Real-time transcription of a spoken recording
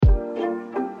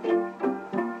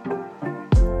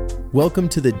Welcome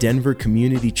to the Denver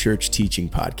Community Church Teaching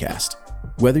Podcast.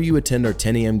 Whether you attend our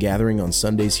 10 a.m. gathering on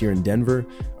Sundays here in Denver,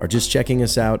 are just checking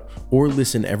us out, or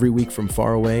listen every week from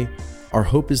far away, our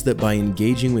hope is that by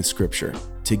engaging with Scripture,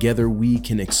 together we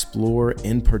can explore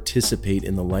and participate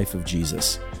in the life of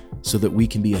Jesus so that we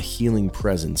can be a healing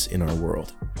presence in our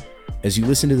world. As you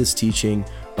listen to this teaching,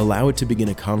 allow it to begin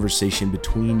a conversation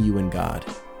between you and God,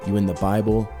 you and the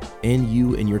Bible, and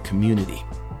you and your community.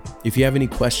 If you have any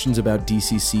questions about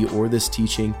DCC or this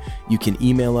teaching, you can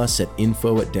email us at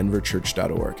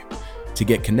info@denverchurch.org. To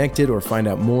get connected or find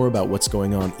out more about what's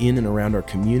going on in and around our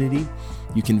community,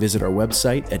 you can visit our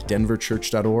website at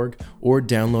denverchurch.org or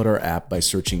download our app by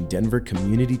searching Denver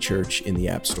Community Church in the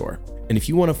App Store. And if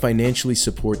you want to financially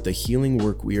support the healing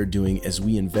work we are doing as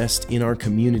we invest in our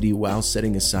community while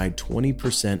setting aside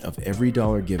 20% of every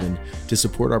dollar given to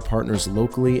support our partners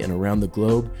locally and around the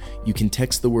globe, you can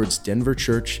text the words Denver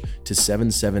Church to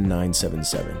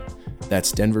 77977.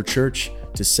 That's Denver Church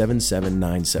to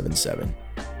 77977.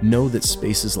 Know that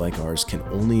spaces like ours can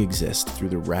only exist through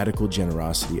the radical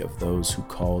generosity of those who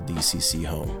call DCC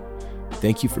home.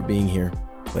 Thank you for being here.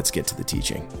 Let's get to the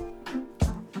teaching.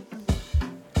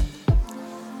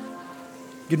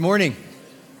 Good morning.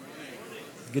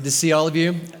 Good to see all of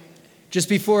you. Just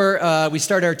before we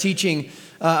start our teaching,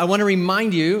 I want to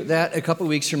remind you that a couple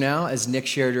weeks from now, as Nick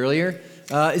shared earlier,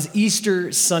 is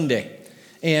Easter Sunday.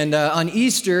 And on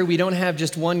Easter, we don't have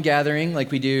just one gathering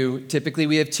like we do typically.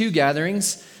 We have two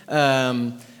gatherings.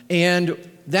 And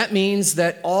that means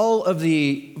that all of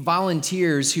the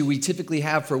volunteers who we typically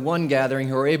have for one gathering,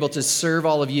 who are able to serve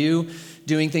all of you,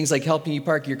 doing things like helping you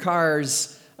park your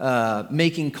cars,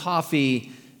 making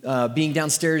coffee, being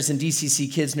downstairs in DCC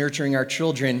Kids, nurturing our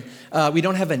children, we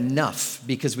don't have enough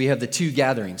because we have the two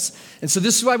gatherings. And so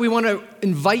this is why we want to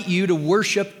invite you to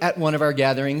worship at one of our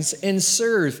gatherings and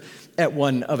serve at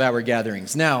one of our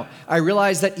gatherings. Now, I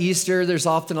realize that Easter, there's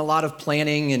often a lot of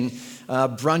planning and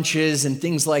brunches and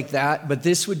things like that, but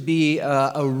this would be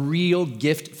a real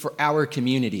gift for our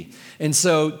community. And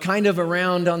so kind of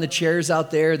around on the chairs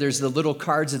out there, there's the little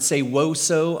cards that say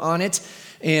WOSO on it,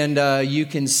 and you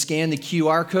can scan the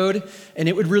QR code, and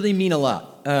it would really mean a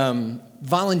lot.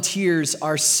 Volunteers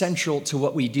are central to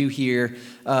what we do here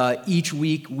each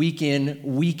week, week in,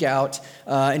 week out.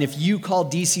 And if you call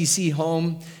DCC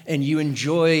home and you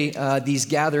enjoy these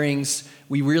gatherings,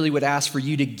 we really would ask for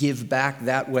you to give back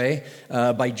that way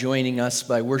by joining us,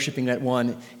 by worshiping at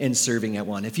one and serving at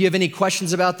one. If you have any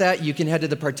questions about that, you can head to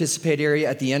the participate area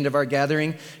at the end of our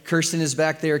gathering. Kirsten is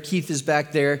back there. Keith is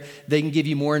back there. They can give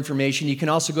you more information. You can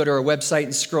also go to our website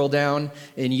and scroll down,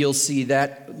 and you'll see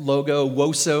that logo,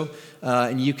 WOSO,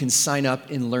 and you can sign up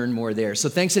and learn more there. So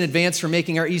thanks in advance for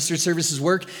making our Easter services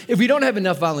work. If we don't have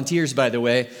enough volunteers, by the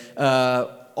way,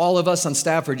 all of us on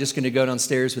staff are just going to go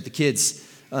downstairs with the kids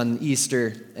on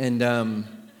Easter, and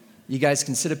you guys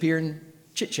can sit up here and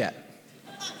chit-chat.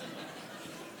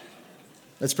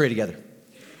 Let's pray together.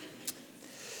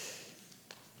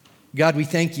 God, we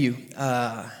thank you.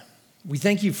 We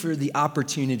thank you for the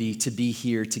opportunity to be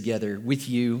here together with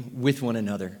you, with one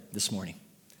another this morning.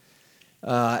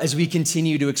 As we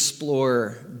continue to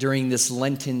explore during this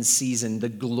Lenten season the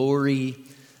glory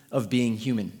of being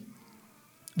human,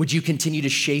 would you continue to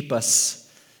shape us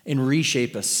and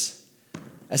reshape us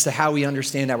as to how we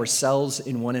understand ourselves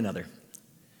and one another?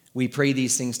 We pray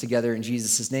these things together in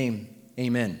Jesus' name.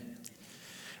 Amen.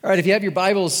 All right, if you have your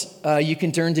Bibles, you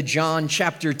can turn to John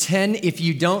chapter 10. If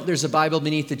you don't, there's a Bible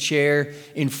beneath the chair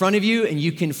in front of you, and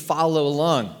you can follow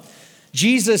along.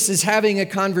 Jesus is having a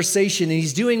conversation, and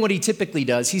he's doing what he typically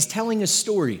does. He's telling a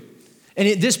story.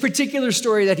 And this particular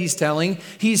story that he's telling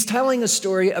a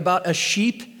story about a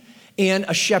sheep and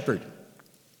a shepherd.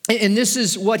 And this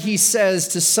is what he says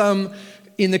to some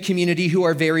in the community who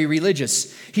are very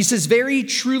religious. He says, "Very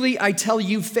truly I tell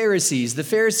you, Pharisees." The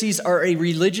Pharisees are a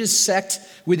religious sect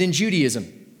within Judaism.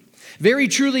 "Very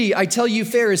truly I tell you,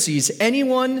 Pharisees,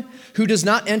 anyone who does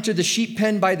not enter the sheep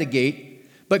pen by the gate,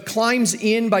 but climbs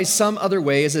in by some other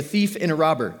way is a thief and a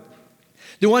robber.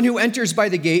 The one who enters by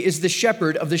the gate is the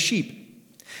shepherd of the sheep.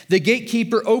 The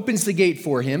gatekeeper opens the gate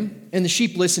for him, and the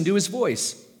sheep listen to his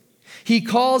voice. He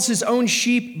calls his own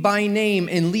sheep by name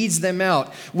and leads them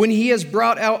out. When he has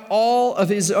brought out all of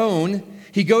his own,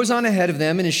 he goes on ahead of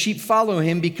them, and his sheep follow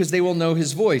him because they will know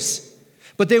his voice.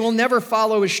 But they will never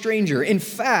follow a stranger. In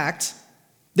fact,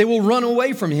 they will run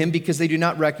away from him because they do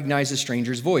not recognize a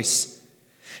stranger's voice."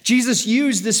 Jesus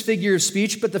used this figure of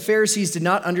speech, but the Pharisees did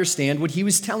not understand what he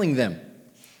was telling them.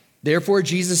 Therefore,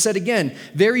 Jesus said again,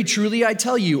 "Very truly I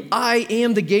tell you, I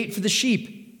am the gate for the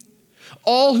sheep.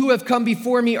 All who have come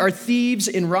before me are thieves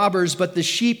and robbers, but the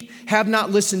sheep have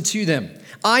not listened to them.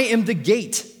 I am the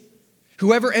gate.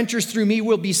 Whoever enters through me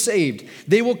will be saved.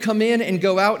 They will come in and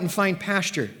go out and find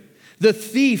pasture. The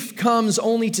thief comes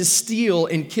only to steal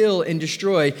and kill and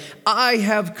destroy. I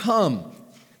have come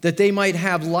that they might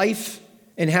have life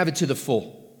and have it to the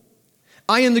full.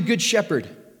 I am the good shepherd.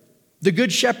 The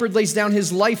good shepherd lays down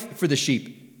his life for the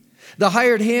sheep. The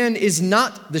hired hand is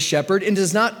not the shepherd and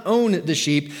does not own the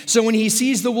sheep. So when he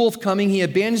sees the wolf coming, he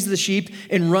abandons the sheep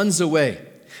and runs away.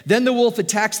 Then the wolf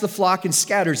attacks the flock and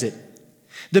scatters it.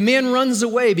 The man runs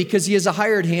away because he is a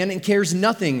hired hand and cares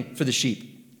nothing for the sheep.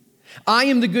 I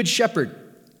am the good shepherd.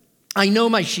 I know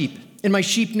my sheep, and my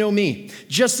sheep know me,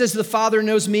 just as the Father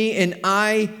knows me, and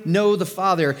I know the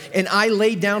Father, and I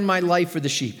lay down my life for the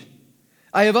sheep.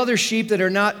 I have other sheep that are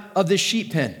not of this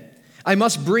sheep pen. I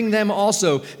must bring them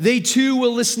also. They too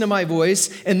will listen to my voice,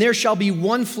 and there shall be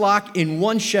one flock and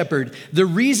one shepherd. The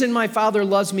reason my Father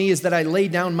loves me is that I lay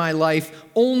down my life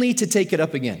only to take it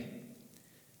up again.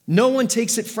 No one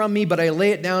takes it from me, but I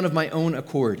lay it down of my own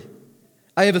accord.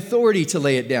 I have authority to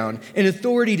lay it down and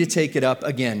authority to take it up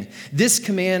again. This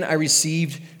command I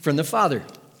received from the Father.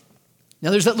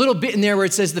 Now, there's that little bit in there where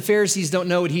it says the Pharisees don't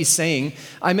know what he's saying.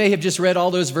 I may have just read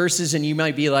all those verses, and you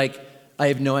might be like, I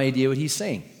have no idea what he's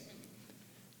saying.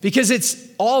 Because it's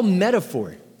all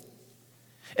metaphor.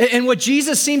 And what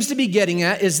Jesus seems to be getting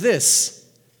at is this.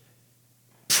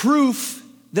 Proof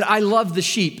that I love the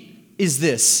sheep is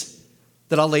this,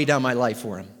 that I'll lay down my life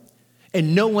for him.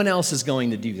 And no one else is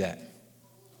going to do that.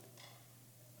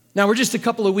 Now, we're just a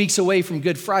couple of weeks away from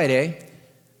Good Friday,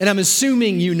 and I'm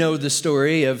assuming you know the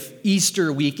story of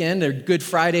Easter weekend, or Good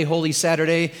Friday, Holy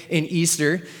Saturday, and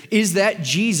Easter, is that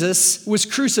Jesus was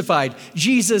crucified.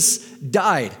 Jesus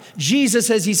died. Jesus,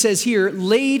 as he says here,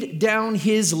 laid down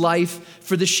his life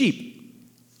for the sheep.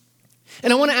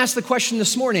 And I want to ask the question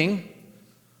this morning,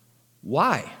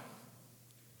 why?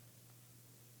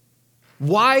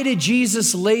 Why did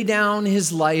Jesus lay down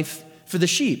his life for the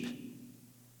sheep?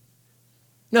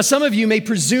 Now, some of you may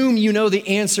presume you know the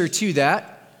answer to that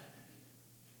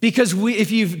because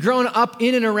if you've grown up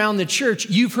in and around the church,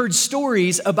 you've heard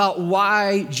stories about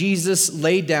why Jesus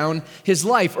laid down his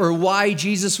life or why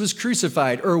Jesus was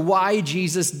crucified or why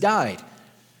Jesus died.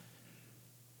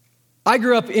 I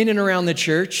grew up in and around the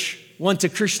church, went to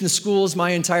Christian schools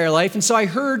my entire life, and so I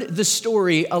heard the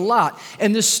story a lot.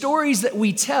 And the stories that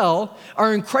we tell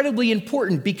are incredibly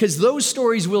important because those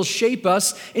stories will shape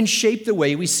us and shape the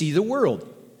way we see the world.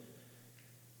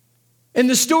 And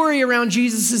the story around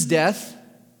Jesus' death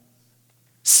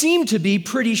seemed to be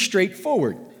pretty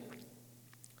straightforward.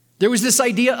 There was this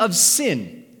idea of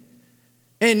sin.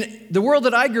 And the world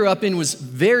that I grew up in was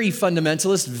very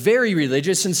fundamentalist, very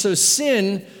religious, and so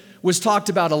sin was talked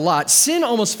about a lot. Sin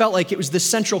almost felt like it was the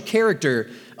central character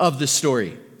of the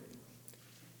story.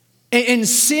 And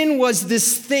sin was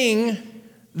this thing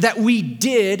that we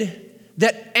did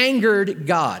that angered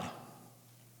God.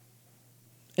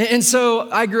 And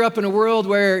so I grew up in a world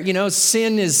where,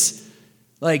 sin is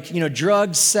like,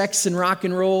 drugs, sex, and rock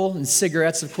and roll, and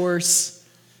cigarettes, of course.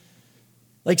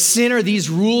 Like sin are these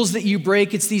rules that you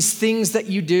break. It's these things that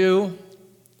you do.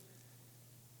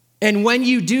 And when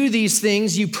you do these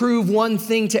things, you prove one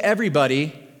thing to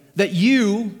everybody, that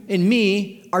you and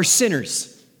me are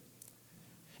sinners.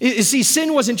 You see,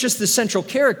 sin wasn't just the central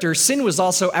character. Sin was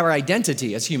also our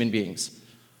identity as human beings.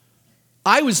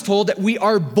 I was told that we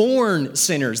are born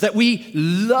sinners, that we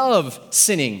love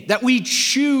sinning, that we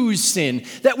choose sin,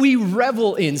 that we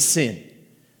revel in sin.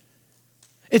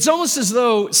 It's almost as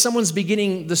though someone's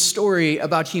beginning the story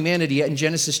about humanity in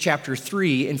Genesis chapter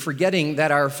 3 and forgetting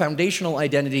that our foundational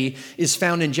identity is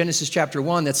found in Genesis chapter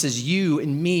 1 that says you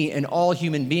and me and all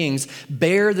human beings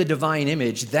bear the divine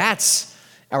image. That's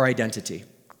our identity.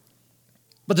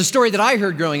 But the story that I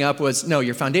heard growing up was, no,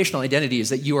 your foundational identity is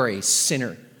that you are a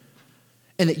sinner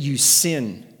and that you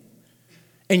sin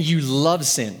and you love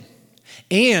sin.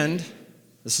 And,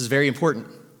 this is very important,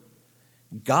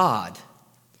 God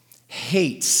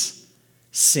hates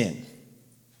sin.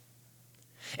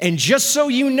 And just so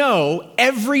you know,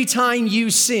 every time you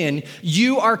sin,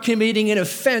 you are committing an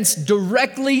offense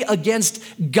directly against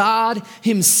God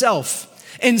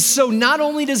himself. And so not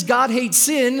only does God hate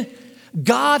sin,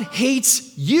 God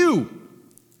hates you.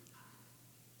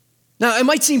 Now, it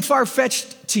might seem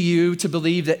far-fetched to you to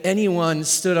believe that anyone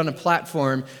stood on a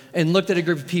platform and looked at a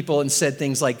group of people and said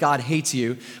things like, God hates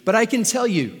you. But I can tell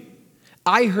you,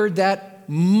 I heard that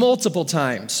multiple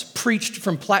times preached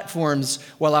from platforms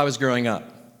while I was growing up.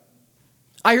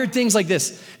 I heard things like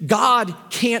this: God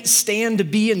can't stand to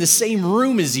be in the same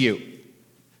room as you.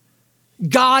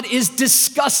 God is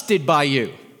disgusted by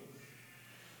you.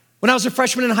 When I was a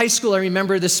freshman in high school, I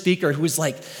remember this speaker who was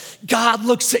like, God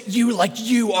looks at you like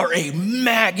you are a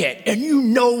maggot, and you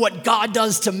know what God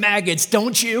does to maggots,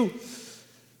 don't you?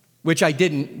 Which I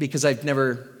didn't, because I've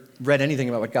never read anything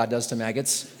about what God does to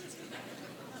maggots.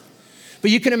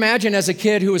 But you can imagine as a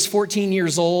kid who was 14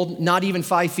 years old, not even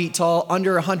 5 feet tall,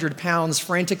 under 100 pounds,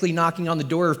 frantically knocking on the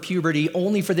door of puberty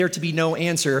only for there to be no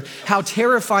answer, how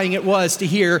terrifying it was to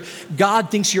hear God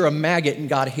thinks you're a maggot and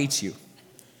God hates you.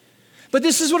 But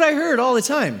this is what I heard all the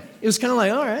time. It was kind of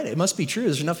like, all right, it must be true.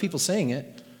 There's enough people saying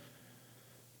it.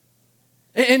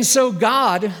 And so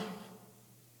God,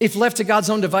 if left to God's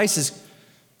own devices,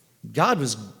 God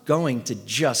was going to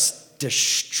just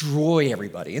destroy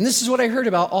everybody. And this is what I heard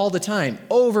about all the time,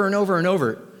 over and over and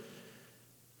over.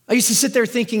 I used to sit there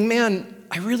thinking, man,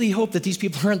 I really hope that these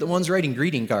people aren't the ones writing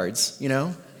greeting cards, you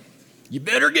know? You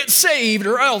better get saved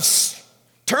or else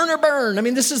turn or burn. I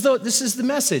mean, this is the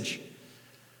message.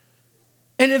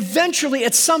 And eventually,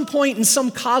 at some point in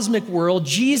some cosmic world,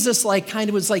 Jesus kind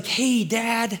of was like, hey,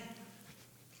 Dad,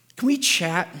 can we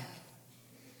chat?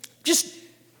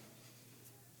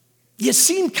 You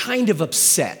seem kind of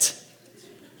upset.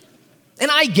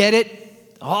 And I get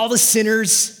it, all the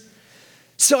sinners.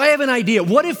 So I have an idea.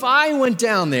 What if I went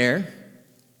down there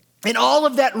and all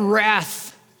of that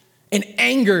wrath and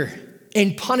anger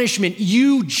and punishment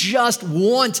you just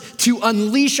want to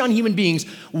unleash on human beings,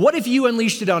 what if you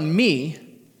unleashed it on me?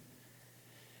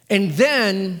 And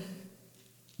then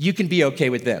you can be okay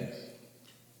with them.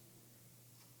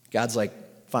 God's like,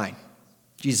 fine.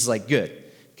 Jesus is like, good.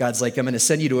 God's like, I'm going to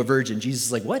send you to a virgin. Jesus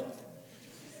is like, what?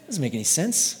 Doesn't make any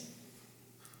sense.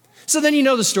 So then you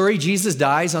know the story. Jesus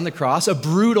dies on the cross, a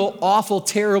brutal, awful,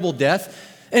 terrible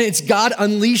death. And it's God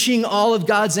unleashing all of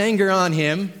God's anger on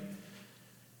him.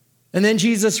 And then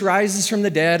Jesus rises from the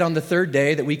dead on the third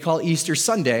day that we call Easter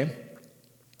Sunday.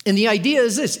 And the idea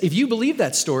is this: if you believe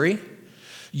that story,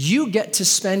 you get to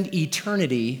spend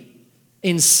eternity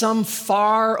in some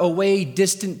far away,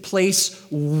 distant place,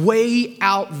 way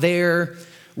out there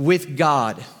with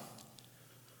God,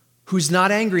 who's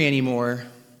not angry anymore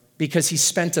because he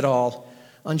spent it all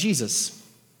on Jesus.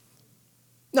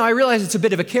 Now, I realize it's a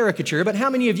bit of a caricature, but how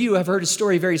many of you have heard a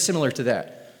story very similar to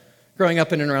that, growing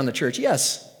up in and around the church?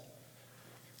 Yes.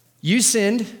 You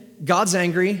sinned, God's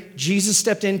angry, Jesus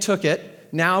stepped in, took it.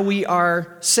 Now we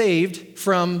are saved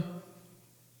from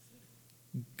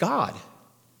God.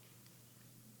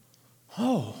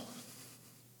 Oh,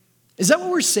 is that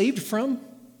what we're saved from?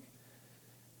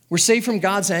 We're saved from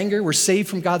God's anger. We're saved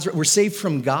from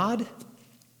God.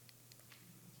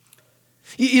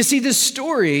 You see, this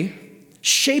story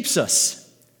shapes us.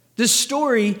 This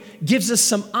story gives us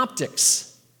some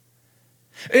optics.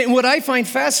 And what I find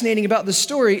fascinating about this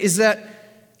story is that,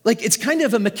 it's kind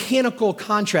of a mechanical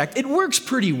contract. It works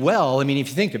pretty well. I mean, if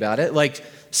you think about it,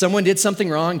 someone did something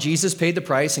wrong, Jesus paid the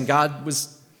price, and God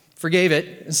forgave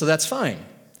it, and so that's fine.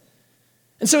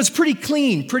 And so it's pretty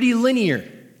clean, pretty linear.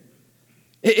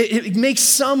 It makes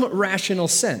some rational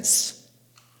sense.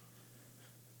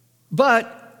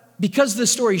 But because the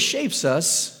story shapes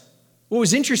us, what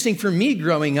was interesting for me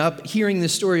growing up, hearing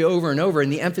this story over and over,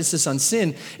 and the emphasis on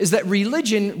sin, is that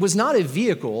religion was not a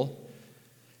vehicle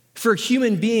for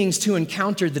human beings to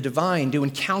encounter the divine, to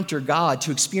encounter God,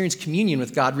 to experience communion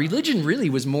with God. Religion really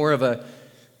was more of a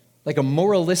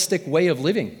moralistic way of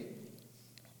living.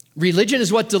 Religion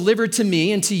is what delivered to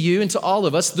me and to you and to all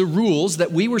of us the rules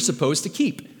that we were supposed to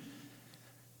keep.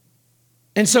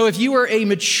 And so if you were a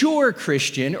mature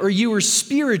Christian, or you were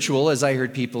spiritual, as I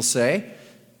heard people say,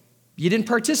 you didn't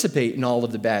participate in all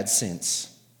of the bad sins.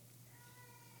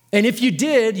 And if you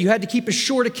did, you had to keep a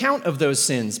short account of those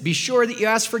sins. Be sure that you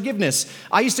ask forgiveness.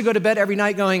 I used to go to bed every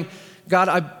night going, God,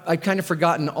 I've kind of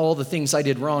forgotten all the things I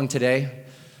did wrong today,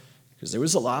 because there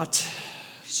was a lot.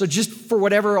 So just for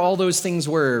whatever all those things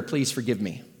were, please forgive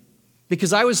me.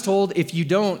 Because I was told if you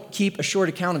don't keep a short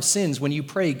account of sins, when you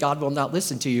pray, God will not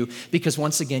listen to you, because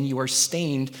once again, you are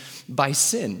stained by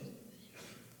sin.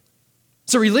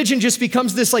 So religion just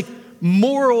becomes this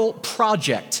moral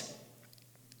project.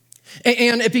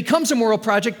 And it becomes a moral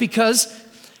project because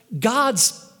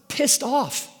God's pissed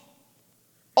off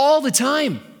all the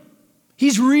time.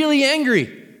 He's really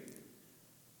angry.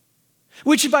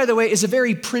 Which, by the way, is a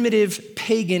very primitive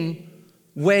pagan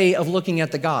way of looking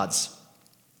at the gods.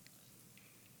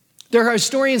 There are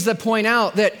historians that point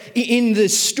out that in the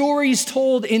stories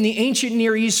told in the ancient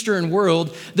Near Eastern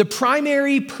world, the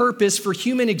primary purpose for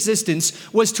human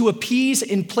existence was to appease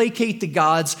and placate the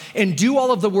gods and do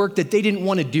all of the work that they didn't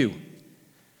want to do.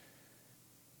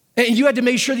 And you had to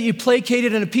make sure that you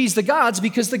placated and appeased the gods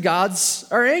because the gods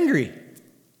are angry.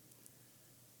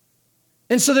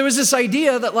 And so there was this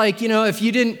idea that if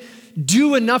you didn't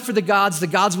do enough for the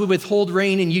gods would withhold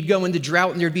rain and you'd go into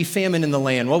drought and there'd be famine in the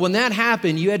land. Well, when that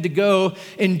happened, you had to go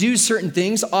and do certain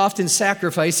things, often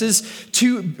sacrifices,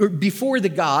 before the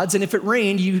gods. And if it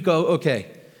rained, you go, okay,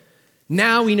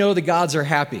 now we know the gods are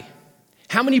happy.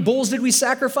 How many bulls did we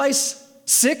sacrifice?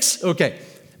 6? Okay.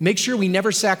 Make sure we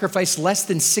never sacrifice less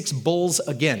than 6 bulls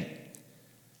again.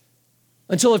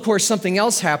 Until, of course, something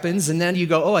else happens, and then you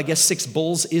go, oh, I guess 6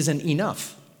 bulls isn't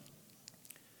enough.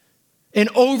 And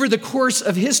over the course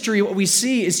of history, what we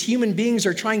see is human beings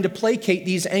are trying to placate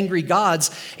these angry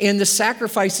gods, and the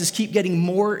sacrifices keep getting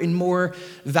more and more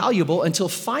valuable until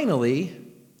finally,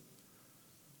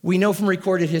 we know from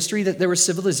recorded history that there were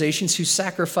civilizations who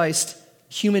sacrificed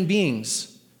human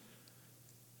beings.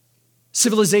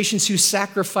 Civilizations who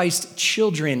sacrificed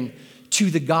children to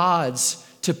the gods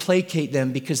to placate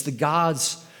them because the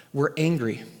gods were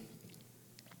angry.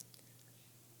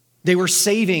 They were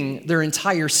saving their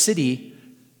entire city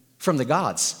from the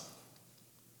gods.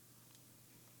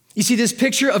 You see this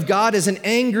picture of God as an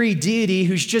angry deity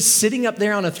who's just sitting up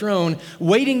there on a throne,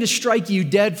 waiting to strike you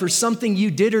dead for something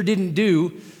you did or didn't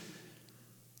do.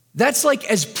 That's like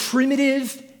as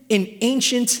primitive and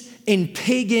ancient and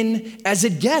pagan as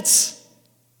it gets.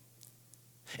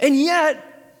 And yet,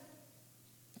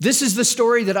 this is the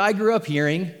story that I grew up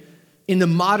hearing in the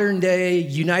modern day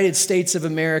United States of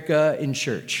America in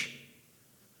church.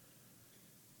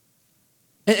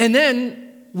 And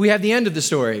then we have the end of the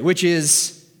story, which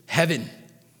is heaven.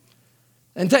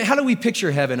 And how do we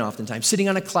picture heaven oftentimes? Sitting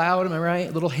on a cloud, am I right?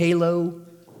 A little halo,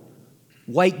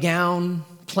 white gown,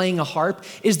 playing a harp.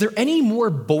 Is there any more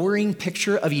boring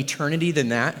picture of eternity than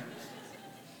that?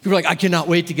 People are like, I cannot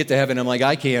wait to get to heaven. I'm like,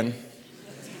 I can.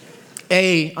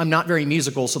 I'm not very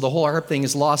musical, so the whole harp thing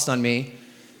is lost on me.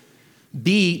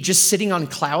 B, just sitting on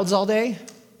clouds all day.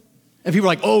 And people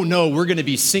are like, oh no, we're gonna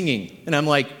be singing. And I'm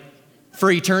like, for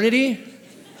eternity?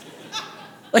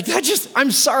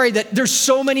 I'm sorry that there's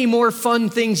so many more fun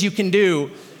things you can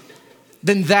do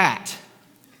than that.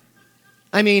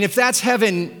 I mean, if that's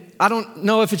heaven, I don't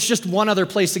know if it's just one other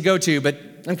place to go to, but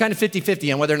I'm kind of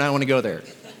 50-50 on whether or not I want to go there.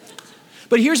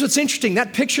 But here's what's interesting.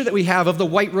 That picture that we have of the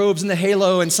white robes and the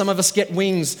halo, and some of us get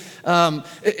wings, and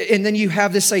then you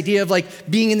have this idea of like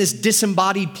being in this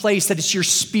disembodied place, that it's your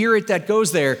spirit that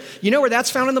goes there. You know where that's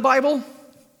found in the Bible?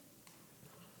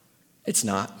 It's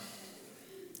not.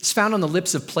 It's found on the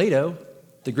lips of Plato,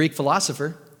 the Greek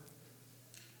philosopher,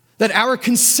 that our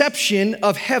conception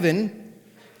of heaven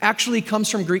actually comes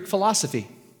from Greek philosophy.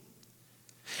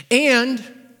 And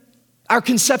our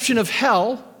conception of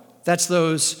hell, that's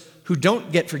those who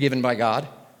don't get forgiven by God,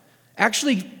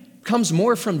 actually comes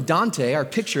more from Dante, our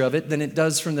picture of it, than it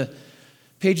does from the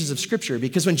pages of Scripture.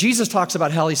 Because when Jesus talks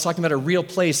about hell, he's talking about a real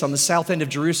place on the south end of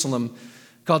Jerusalem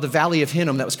called the Valley of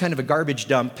Hinnom that was kind of a garbage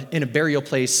dump and a burial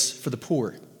place for the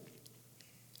poor.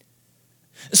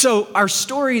 So our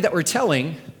story that we're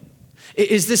telling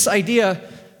is this idea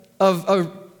of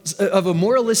a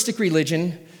moralistic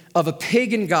religion, of a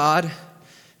pagan God,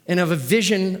 and of a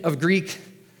vision of Greek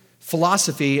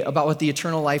philosophy about what the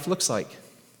eternal life looks like.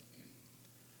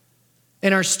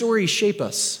 And our stories shape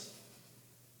us.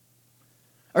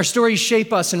 Our stories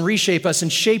shape us and reshape us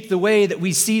and shape the way that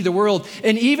we see the world,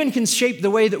 and even can shape the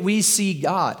way that we see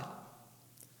God.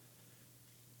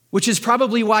 Which is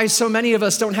probably why so many of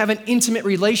us don't have an intimate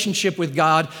relationship with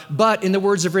God, but in the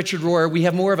words of Richard Rohr, we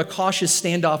have more of a cautious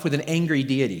standoff with an angry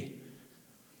deity.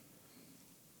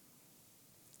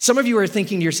 Some of you are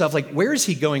thinking to yourself, like, where is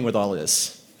he going with all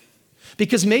this?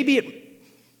 Because maybe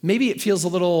it feels a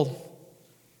little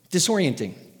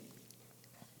disorienting.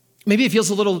 Maybe it feels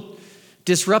a little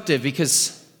disruptive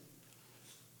because,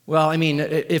 well, I mean,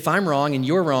 if I'm wrong and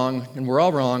you're wrong and we're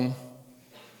all wrong,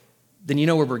 then you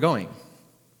know where we're going.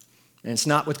 And it's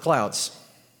not with clouds.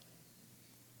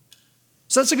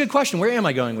 So that's a good question. Where am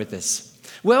I going with this?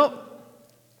 Well,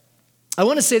 I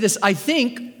want to say this. I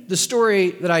think the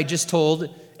story that I just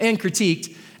told and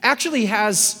critiqued actually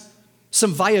has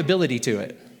some viability to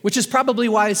it, which is probably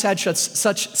why it's had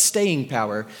such staying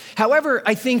power. However,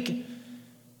 I think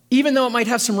even though it might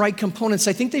have some right components,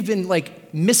 I think they've been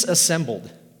like misassembled.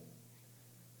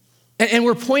 And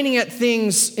we're pointing at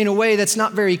things in a way that's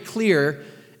not very clear,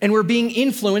 and we're being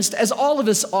influenced, as all of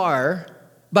us are,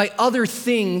 by other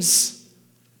things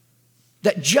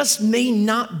that just may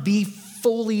not be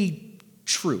fully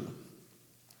true.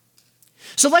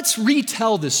 So let's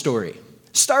retell this story,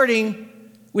 starting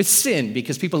with sin,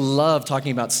 because people love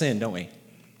talking about sin, don't we?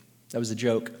 That was a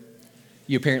joke.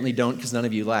 You apparently don't, because none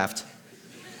of you laughed.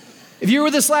 If you were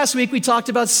with us last week, we talked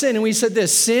about sin, and we said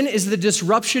this: sin is the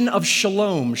disruption of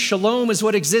shalom. Shalom is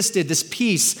what existed, this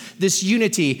peace, this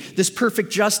unity, this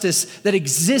perfect justice that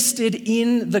existed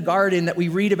in the garden that we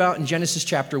read about in Genesis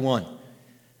chapter 1.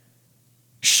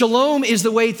 Shalom is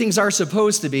the way things are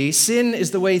supposed to be. Sin is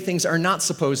the way things are not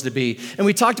supposed to be. And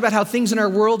we talked about how things in our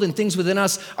world and things within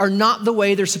us are not the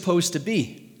way they're supposed to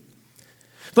be.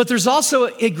 But there's also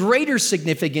a greater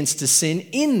significance to sin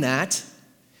in that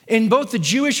in both the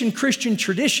Jewish and Christian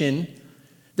tradition,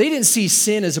 they didn't see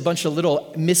sin as a bunch of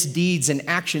little misdeeds and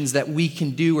actions that we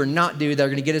can do or not do that are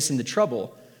going to get us into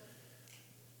trouble.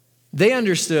 They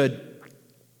understood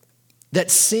that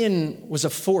sin was a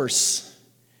force,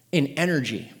 an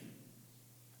energy,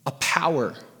 a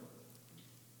power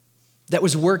that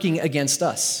was working against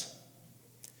us.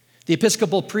 The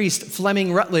Episcopal priest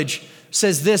Fleming Rutledge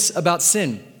says this about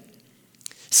sin: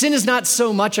 sin is not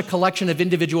so much a collection of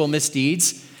individual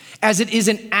misdeeds as it is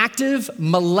an active,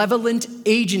 malevolent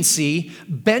agency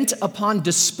bent upon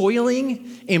despoiling,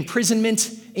 imprisonment,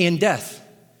 and death.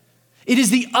 It is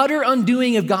the utter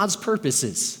undoing of God's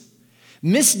purposes.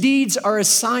 Misdeeds are a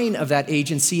sign of that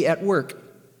agency at work.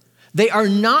 They are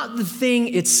not the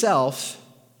thing itself.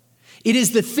 It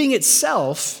is the thing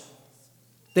itself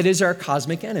that is our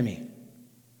cosmic enemy.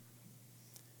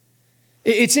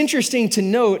 It's interesting to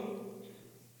note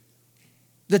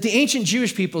that the ancient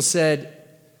Jewish people said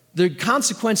the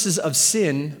consequences of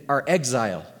sin are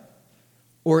exile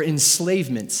or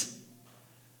enslavement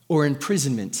or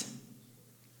imprisonment.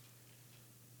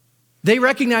 They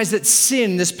recognized that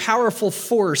sin, this powerful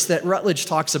force that Rutledge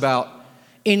talks about,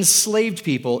 enslaved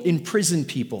people, imprisoned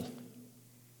people,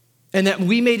 and that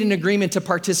we made an agreement to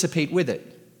participate with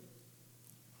it.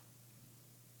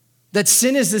 That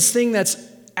sin is this thing that's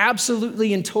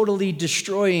absolutely and totally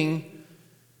destroying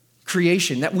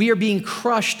creation, that we are being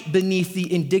crushed beneath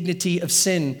the indignity of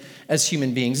sin as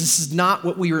human beings. This is not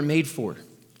what we were made for.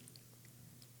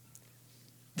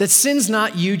 That sin's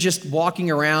not you just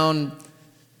walking around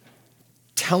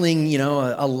telling,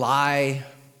 a lie.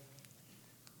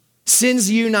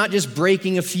 Sin's you not just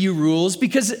breaking a few rules,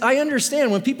 because I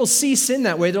understand when people see sin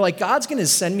that way, they're like, God's going to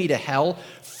send me to hell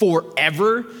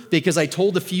forever because I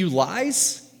told a few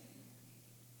lies?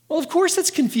 Well, of course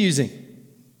that's confusing.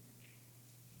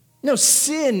 No,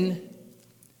 sin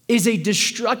is a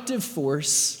destructive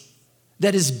force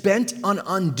that is bent on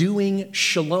undoing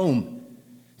shalom.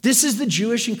 This is the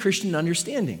Jewish and Christian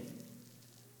understanding.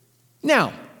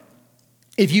 Now,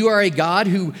 if you are a God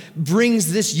who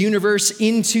brings this universe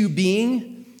into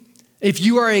being, if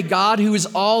you are a God who is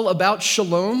all about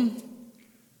shalom,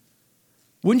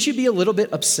 wouldn't you be a little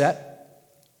bit upset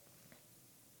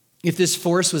if this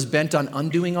force was bent on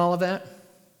undoing all of that?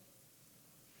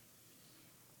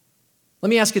 Let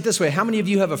me ask it this way. How many of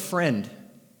you have a friend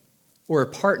or a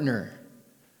partner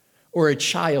or a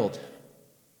child,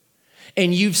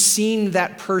 and you've seen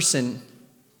that person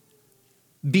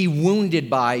be wounded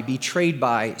by, betrayed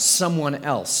by someone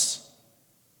else?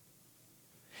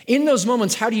 In those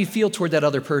moments, how do you feel toward that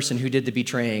other person who did the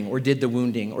betraying or did the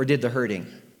wounding or did the hurting?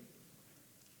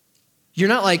 You're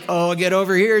not like, oh, get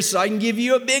over here so I can give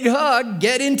you a big hug,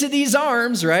 get into these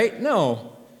arms, right? No.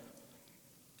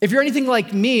 If you're anything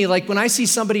like me, like when I see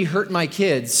somebody hurt my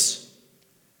kids,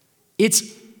 it's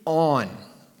on.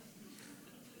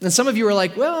 And some of you are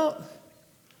like, well,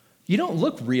 you don't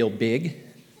look real big.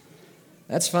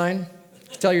 That's fine.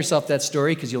 Tell yourself that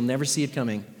story because you'll never see it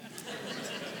coming.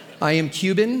 I am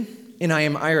Cuban and I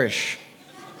am Irish.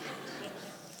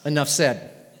 Enough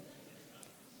said.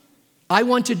 I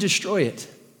want to destroy it.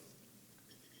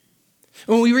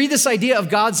 When we read this idea of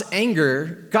God's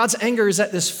anger is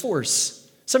at this force.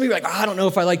 Some of you are like, I don't know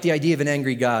if I like the idea of an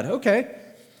angry God. Okay.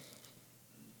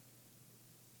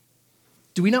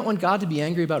 Do we not want God to be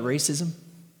angry about racism?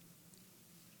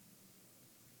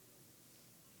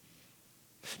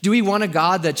 Do we want a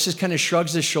God that just kind of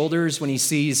shrugs his shoulders when he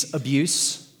sees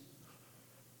abuse?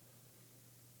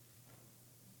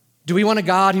 Do we want a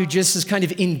God who just is kind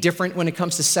of indifferent when it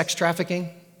comes to sex trafficking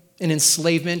and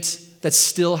enslavement that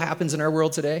still happens in our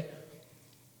world today?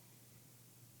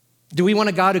 Do we want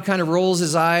a God who kind of rolls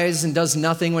his eyes and does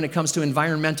nothing when it comes to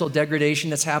environmental degradation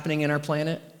that's happening in our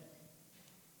planet?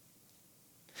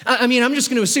 I mean, I'm just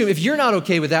going to assume if you're not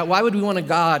okay with that, why would we want a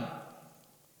God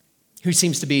who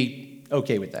seems to be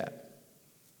okay with that?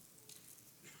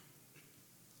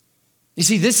 You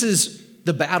see, this is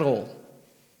the battle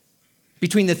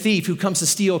between the thief who comes to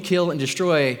steal, kill, and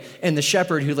destroy, and the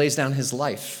shepherd who lays down his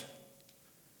life.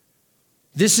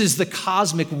 This is the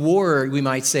cosmic war, we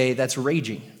might say, that's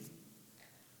raging.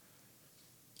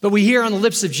 But we hear on the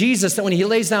lips of Jesus that when he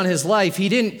lays down his life, he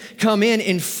didn't come in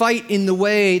and fight in the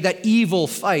way that evil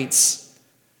fights.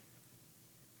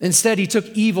 Instead, he took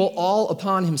evil all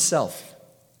upon himself.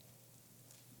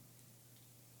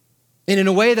 And in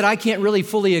a way that I can't really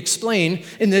fully explain,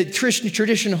 and the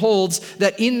tradition holds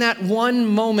that in that one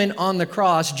moment on the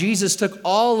cross, Jesus took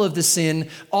all of the sin,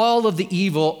 all of the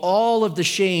evil, all of the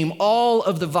shame, all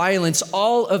of the violence,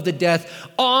 all of the death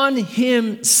on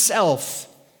himself.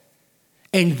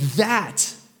 And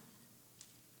that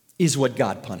is what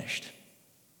God punished.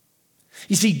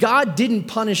 You see, God didn't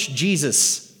punish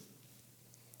Jesus.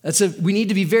 We need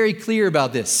to be very clear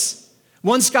about this.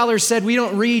 One scholar said we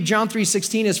don't read John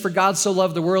 3:16 as for God so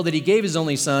loved the world that he gave his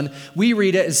only son. We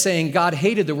read it as saying God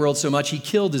hated the world so much he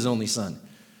killed his only son.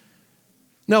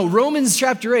 No, Romans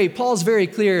chapter 8, Paul's very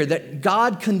clear that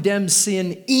God condemned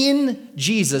sin in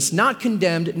Jesus, not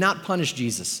condemned, not punished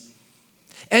Jesus.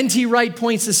 N.T. Wright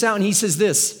points this out and he says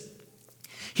this.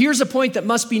 Here's a point that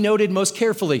must be noted most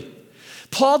carefully.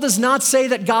 Paul does not say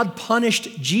that God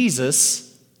punished Jesus.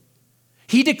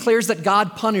 He declares that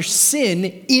God punished sin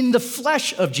in the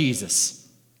flesh of Jesus.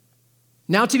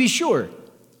 Now, to be sure,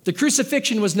 the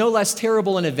crucifixion was no less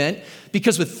terrible an event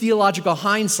because with theological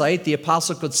hindsight, the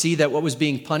apostle could see that what was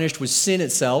being punished was sin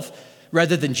itself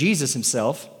rather than Jesus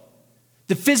himself.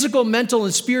 The physical, mental,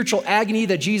 and spiritual agony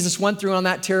that Jesus went through on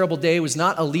that terrible day was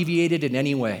not alleviated in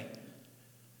any way.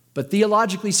 But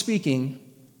theologically speaking,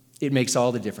 it makes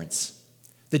all the difference.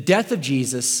 The death of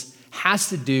Jesus has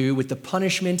to do with the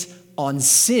punishment on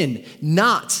sin,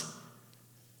 not,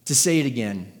 to say it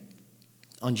again,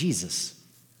 on Jesus.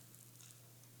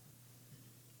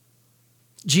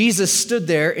 Jesus stood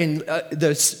there and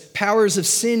the powers of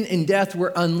sin and death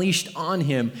were unleashed on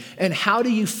him. And how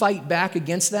do you fight back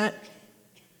against that?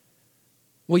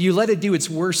 Well, you let it do its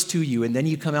worst to you, and then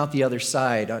you come out the other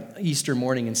side on Easter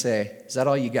morning and say, is that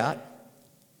all you got?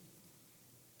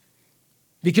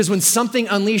 Because when something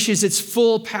unleashes its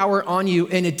full power on you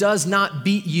and it does not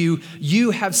beat you, you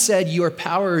have said your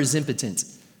power is impotent.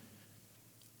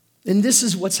 And this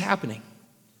is what's happening.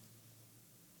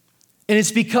 And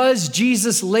it's because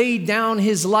Jesus laid down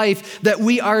his life that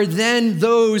we are then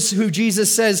those who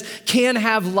Jesus says can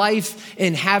have life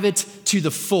and have it to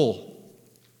the full,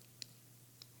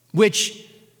 which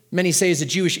many say is a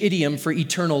Jewish idiom for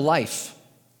eternal life.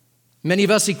 Many of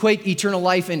us equate eternal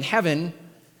life in heaven.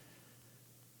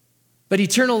 But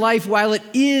eternal life, while it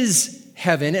is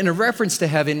heaven and a reference to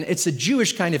heaven, it's a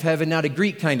Jewish kind of heaven, not a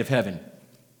Greek kind of heaven.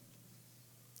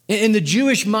 In the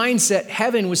Jewish mindset,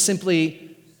 heaven was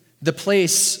simply the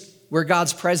place where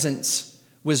God's presence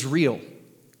was real,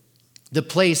 the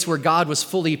place where God was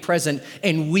fully present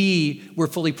and we were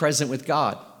fully present with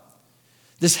God.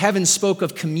 This heaven spoke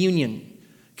of communion,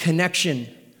 connection,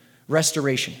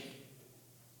 restoration.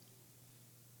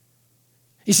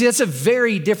 You see, that's a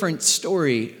very different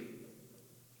story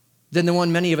than the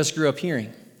one many of us grew up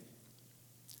hearing.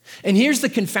 And here's the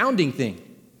confounding thing.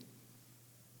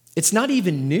 It's not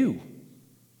even new.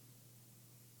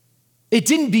 It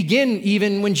didn't begin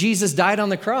even when Jesus died on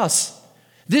the cross.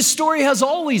 This story has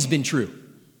always been true.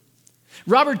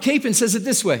 Robert Capon says it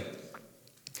this way.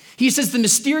 He says, the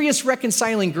mysterious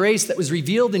reconciling grace that was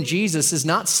revealed in Jesus is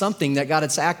not something that got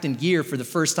its act in gear for the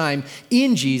first time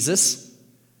in Jesus.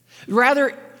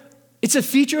 Rather, it's a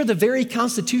feature of the very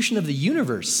constitution of the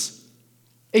universe.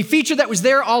 A feature that was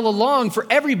there all along for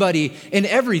everybody and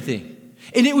everything.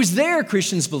 And it was there,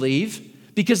 Christians believe,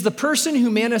 because the person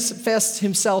who manifests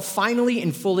himself finally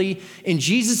and fully in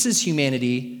Jesus'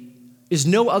 humanity is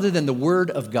no other than the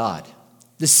Word of God,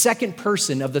 the second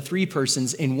person of the three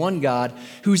persons in one God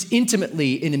who's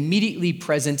intimately and immediately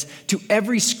present to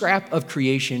every scrap of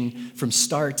creation from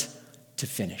start to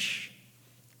finish.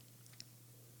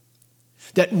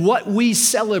 That what we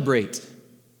celebrate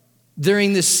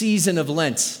during this season of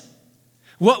Lent,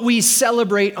 what we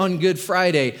celebrate on Good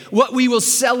Friday, what we will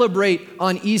celebrate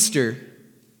on Easter,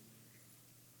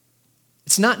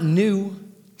 it's not new.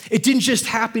 It didn't just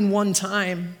happen one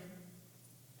time.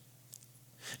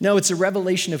 No, it's a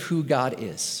revelation of who God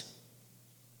is.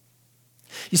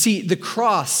 You see, the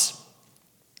cross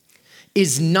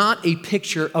is not a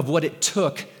picture of what it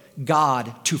took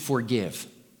God to forgive.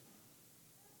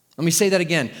 Let me say that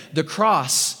again. The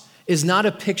cross is not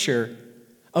a picture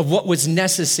of what was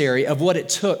necessary, of what it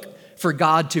took for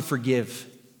God to forgive.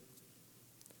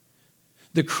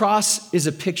 The cross is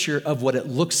a picture of what it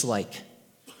looks like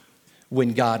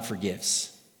when God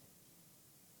forgives.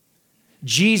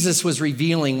 Jesus was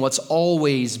revealing what's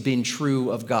always been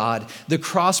true of God. The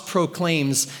cross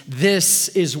proclaims, this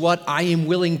is what I am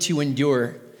willing to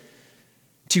endure,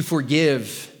 to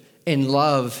forgive and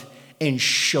love and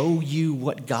show you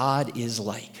what God is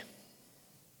like.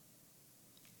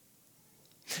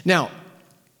 Now,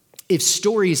 if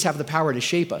stories have the power to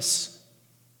shape us,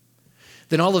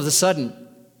 then all of a sudden,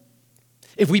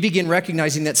 if we begin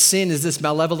recognizing that sin is this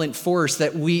malevolent force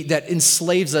that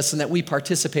enslaves us and that we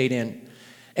participate in,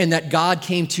 and that God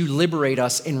came to liberate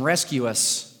us and rescue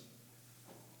us,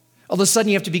 all of a sudden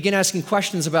you have to begin asking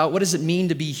questions about what does it mean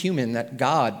to be human, that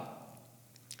God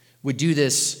would do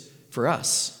this for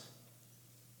us.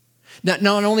 Not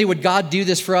only would God do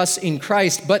this for us in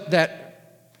Christ, but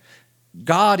that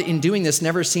God, in doing this,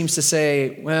 never seems to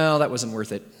say, well, that wasn't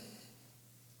worth it.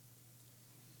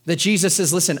 That Jesus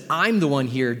says, listen, I'm the one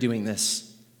here doing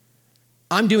this.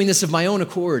 I'm doing this of my own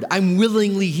accord. I'm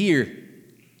willingly here.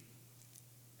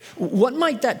 What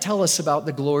might that tell us about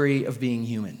the glory of being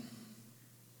human?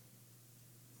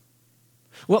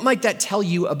 What might that tell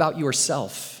you about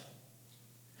yourself?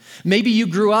 Maybe you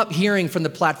grew up hearing from the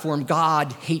platform,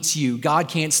 God hates you. God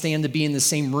can't stand to be in the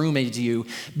same room as you.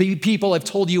 People have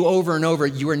told you over and over,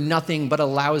 you are nothing but a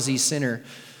lousy sinner.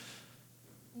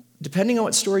 Depending on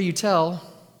what story you tell,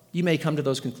 you may come to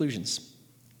those conclusions.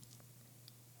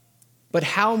 But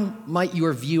how might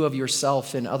your view of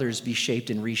yourself and others be shaped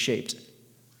and reshaped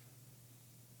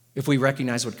if we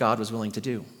recognize what God was willing to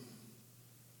do?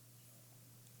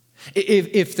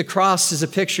 If the cross is a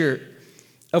picture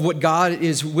of what God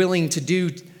is willing to do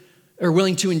or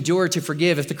willing to endure to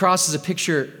forgive, if the cross is a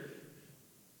picture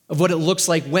of what it looks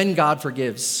like when God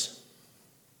forgives,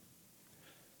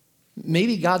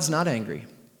 maybe God's not angry.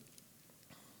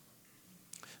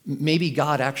 Maybe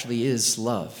God actually is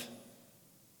love.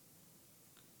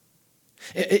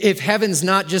 If heaven's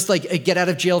not just like a get out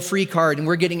of jail free card and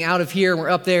we're getting out of here and we're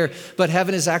up there, but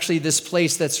heaven is actually this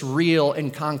place that's real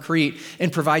and concrete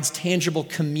and provides tangible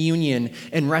communion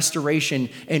and restoration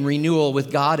and renewal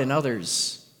with God and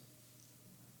others.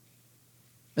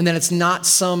 And then it's not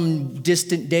some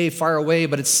distant day far away,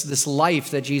 but it's this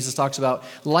life that Jesus talks about,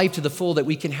 life to the full that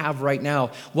we can have right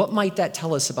now. What might that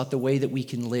tell us about the way that we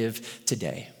can live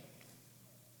today?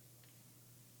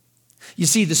 You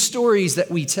see, the stories that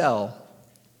we tell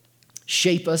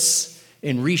shape us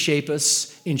and reshape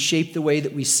us and shape the way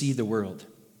that we see the world.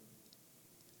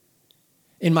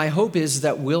 And my hope is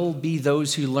that we'll be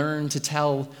those who learn to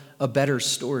tell a better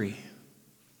story.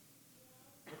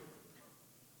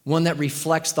 One that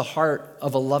reflects the heart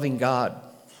of a loving God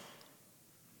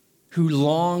who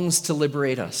longs to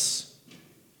liberate us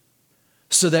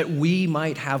so that we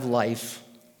might have life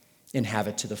and have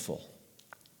it to the full.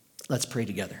 Let's pray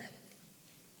together.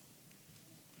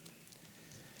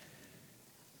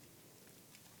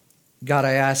 God,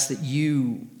 I ask that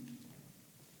you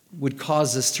would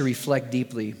cause us to reflect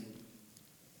deeply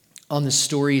on the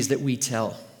stories that we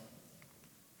tell,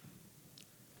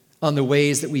 on the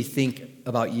ways that we think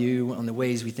about you, on the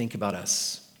ways we think about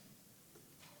us.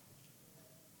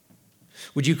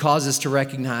 Would you cause us to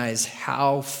recognize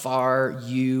how far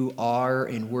you are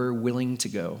and we're willing to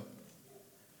go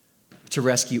to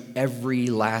rescue every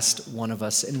last one of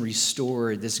us and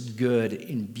restore this good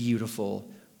and beautiful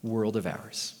world of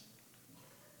ours?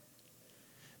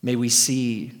 May we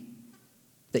see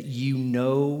that you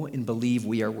know and believe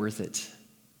we are worth it,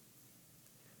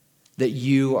 that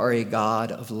you are a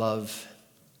God of love,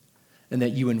 and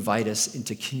that you invite us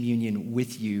into communion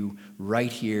with you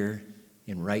right here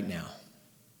and right now.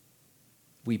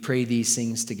 We pray these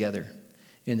things together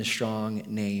in the strong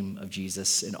name of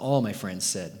Jesus. And all my friends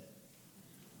said,